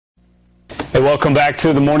Hey, welcome back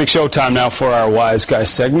to the morning show. Time now for our Wise Guy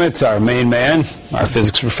segment. Our main man, our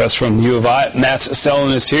physics professor from the U of I, Matt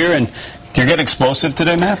Selen, is here. And you're getting explosive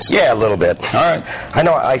today, Matt? Yeah, a little bit. All right. I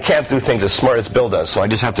know I can't do things as smart as Bill does, so I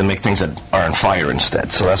just have to make things that are on fire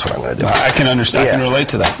instead. So that's what I'm going to do. I can understand. I can relate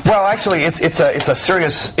to that. Well, actually, it's a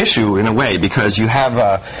serious issue in a way, because you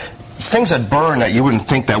have things that burn that you wouldn't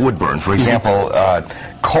think that would burn. For example,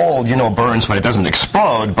 coal, burns, but it doesn't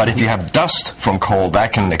explode. But if you have dust from coal,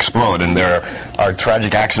 that can explode. And there are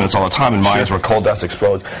tragic accidents all the time in mines where coal dust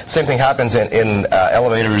explodes. Same thing happens in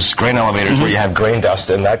elevators, grain elevators, where you have grain dust,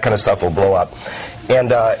 and that kind of stuff will blow up.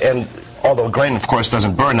 And although grain, of course,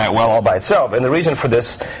 doesn't burn that well all by itself. And the reason for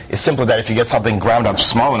this is simply that if you get something ground up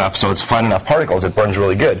small enough so it's fine enough particles, it burns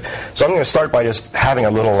really good. So I'm going to start by just having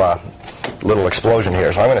a little explosion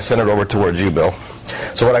here. So I'm going to send it over towards you, Bill.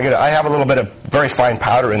 So what I have a little bit of very fine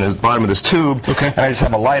powder in the bottom of this tube, and I just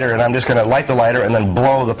have a lighter, and I'm just going to light the lighter and then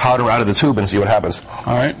blow the powder out of the tube and see what happens.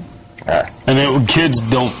 All right. All right. And then kids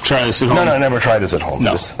don't try this at home? No, I never tried this at home.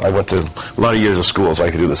 No. I went to a lot of years of school, so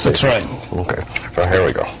I could do this. That's right. Okay. So here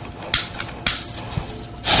we go.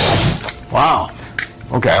 Wow.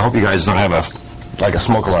 Okay, I hope you guys don't have a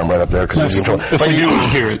smoke alarm right up there. If we do, we'll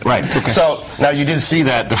hear it. Right. It's okay. So now you did see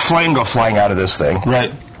that the flame go flying out of this thing.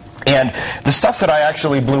 Right. And the stuff that I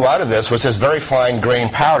actually blew out of this was this very fine grain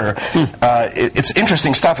powder. It's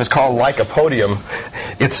interesting stuff. It's called lycopodium.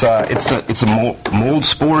 It's mold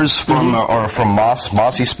spores from or from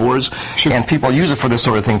mossy spores, and people use it for this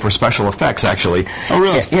sort of thing for special effects. Actually. Oh,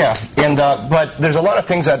 really? Yeah. And but there's a lot of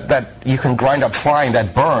things that you can grind up fine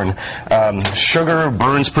that burn. Sugar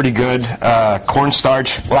burns pretty good.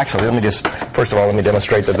 Cornstarch. Well, actually, first of all, let me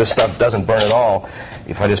demonstrate that this stuff doesn't burn at all.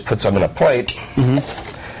 If I just put some in a plate.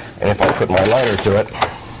 And if I put my lighter to it,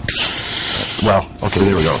 well, okay,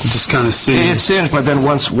 there we go. Just kind of singed. It singed, but then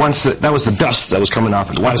once that was the dust that was coming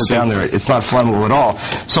off it. Once it's down there, it's not flammable at all.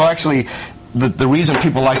 So actually, the reason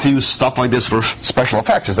people like to use stuff like this for special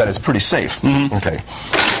effects is that it's pretty safe. Okay.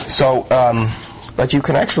 So, but you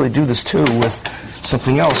can actually do this too with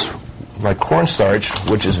something else, like cornstarch,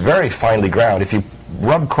 which is very finely ground. If you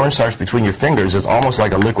rub cornstarch between your fingers, it's almost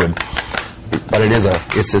like a liquid. But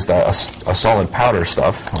it's just a solid powder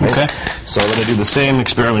stuff. Right? Okay. So I'm going to do the same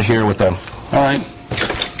experiment here with them. All right.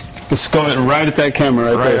 Let's go right at that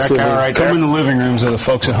camera right there. That camera right come there. in the living rooms of the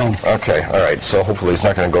folks at home. Okay. All right. So hopefully it's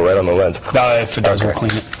not going to go right on the lens. No, if it does, we'll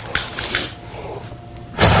clean it.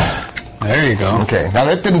 There you go. Okay. Now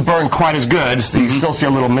that didn't burn quite as good. So you still see a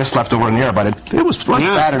little mist left over in the air, but it was not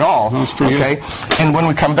bad at all. That's pretty good. And when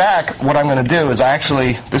we come back, what I'm going to do is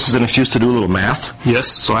this is an excuse to do a little math. Yes.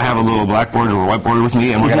 So I have a little blackboard or whiteboard with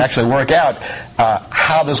me, and we're going to actually work out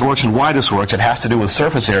how this works and why this works. It has to do with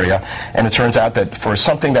surface area, and it turns out that for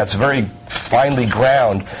something that's very finely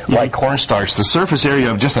ground, like cornstarch, the surface area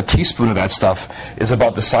of just a teaspoon of that stuff is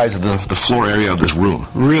about the size of the floor area of this room.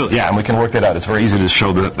 Really? Yeah, and we can work that out. It's very easy to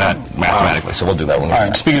show that mathematically, so we'll do that one. All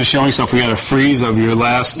right, speaking of showing stuff, we got a freeze of your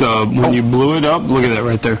last, when you blew it up. Look at that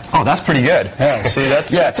right there. Oh, that's pretty good. Yeah, see,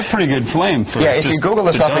 that's a pretty good flame. For if you Google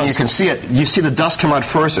this stuff and you can see it, you see the dust come out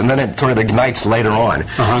first, and then it sort of ignites later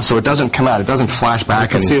on. So it doesn't come out. It doesn't flash back. I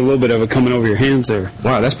can see a little bit of it coming over your hands there.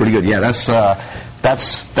 Wow, that's pretty good. Yeah, that's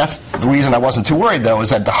the reason I wasn't too worried, though,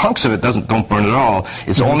 is that the hunks of it don't burn at all.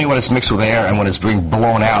 It's only when it's mixed with air and when it's being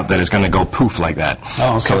blown out that it's going to go poof like that.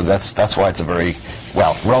 Oh, okay. So that's why it's a very,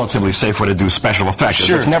 relatively safe way to do special effects.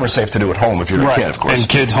 Sure. It's never safe to do at home if you're a kid, of course. And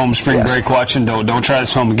kids home spring break watching, don't try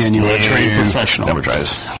this home again. You are a trained professional. Never try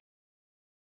this.